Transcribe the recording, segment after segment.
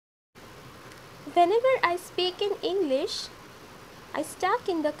Whenever I speak in English, I stuck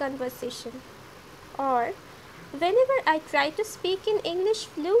in the conversation. Or whenever I try to speak in English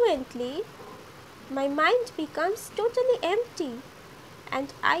fluently, my mind becomes totally empty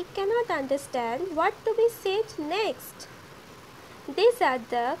and I cannot understand what to be said next. These are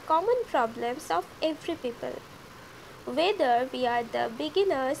the common problems of every people. Whether we are the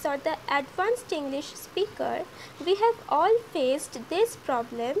beginners or the advanced English speaker, we have all faced these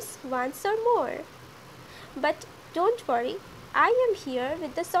problems once or more. But don't worry, I am here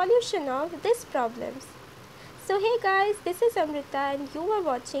with the solution of these problems. So hey guys, this is Amrita and you are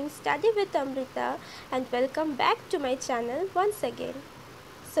watching Study with Amrita and welcome back to my channel once again.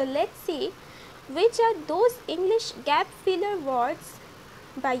 So let's see which are those English gap filler words.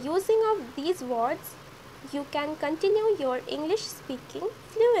 By using of these words, you can continue your English speaking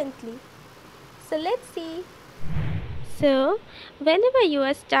fluently. So let's see. So, whenever you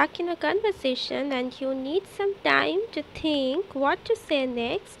are stuck in a conversation and you need some time to think what to say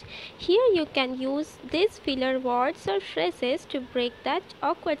next, here you can use these filler words or phrases to break that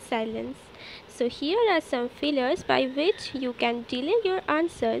awkward silence. So, here are some fillers by which you can delay your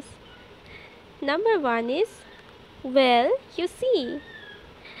answers. Number one is, well, you see.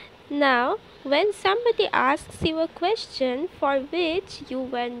 Now, when somebody asks you a question for which you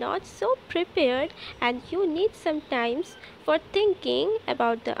were not so prepared and you need some time for thinking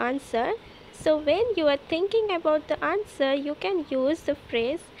about the answer, so when you are thinking about the answer, you can use the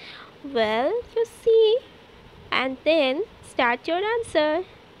phrase, well, you see, and then start your answer.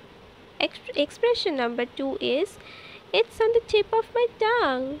 Expression number two is, it's on the tip of my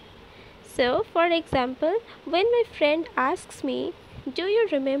tongue. So, for example, when my friend asks me, do you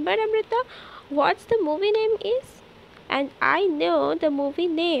remember, Amrita, what's the movie name is? And I know the movie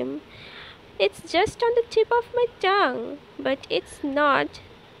name. It's just on the tip of my tongue, but it's not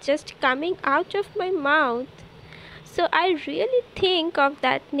just coming out of my mouth. So I really think of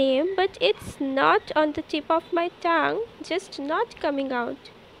that name, but it's not on the tip of my tongue, just not coming out.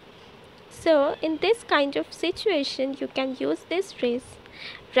 So, in this kind of situation, you can use this phrase.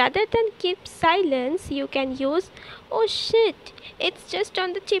 Rather than keep silence, you can use, oh shit, it's just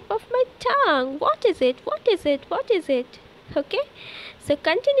on the tip of my tongue. What is it? What is it? What is it? Okay? So,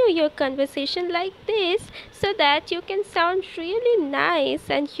 continue your conversation like this so that you can sound really nice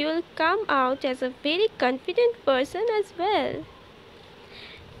and you'll come out as a very confident person as well.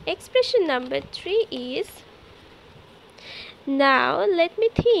 Expression number 3 is, now let me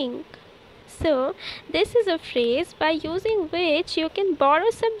think. So, this is a phrase by using which you can borrow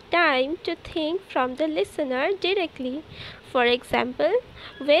some time to think from the listener directly. For example,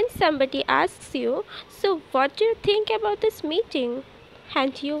 when somebody asks you, so what do you think about this meeting?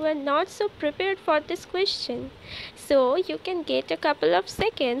 And you were not so prepared for this question. So, you can get a couple of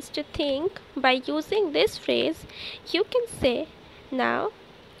seconds to think by using this phrase. You can say, now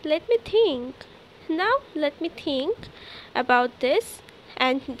let me think. Now let me think about this,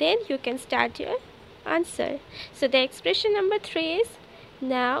 and then you can start your answer. So the expression number 3 is,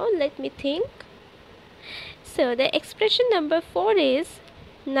 now let me think. So the expression number 4 is,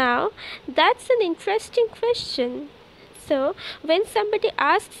 now that's an interesting question. So when somebody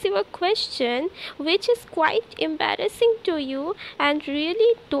asks you a question which is quite embarrassing to you and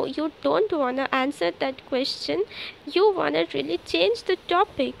really you don't want to answer that question, you want to really change the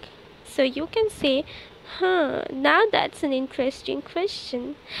topic. So you can say, now that's an interesting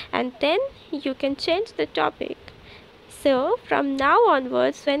question, and then you can change the topic. So, from now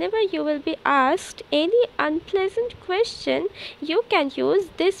onwards, whenever you will be asked any unpleasant question, you can use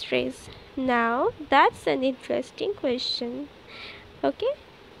this phrase. Now, that's an interesting question. Okay?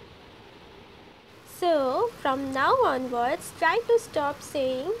 So, from now onwards, try to stop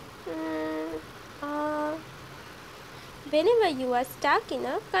saying, whenever you are stuck in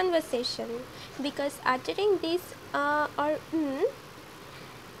a conversation, because uttering this or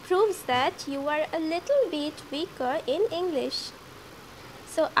proves that you are a little bit weaker in English.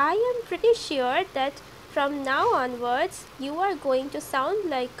 So I am pretty sure that from now onwards you are going to sound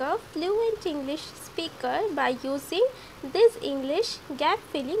like a fluent English speaker by using these English gap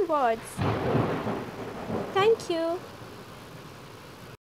filling words. Thank you.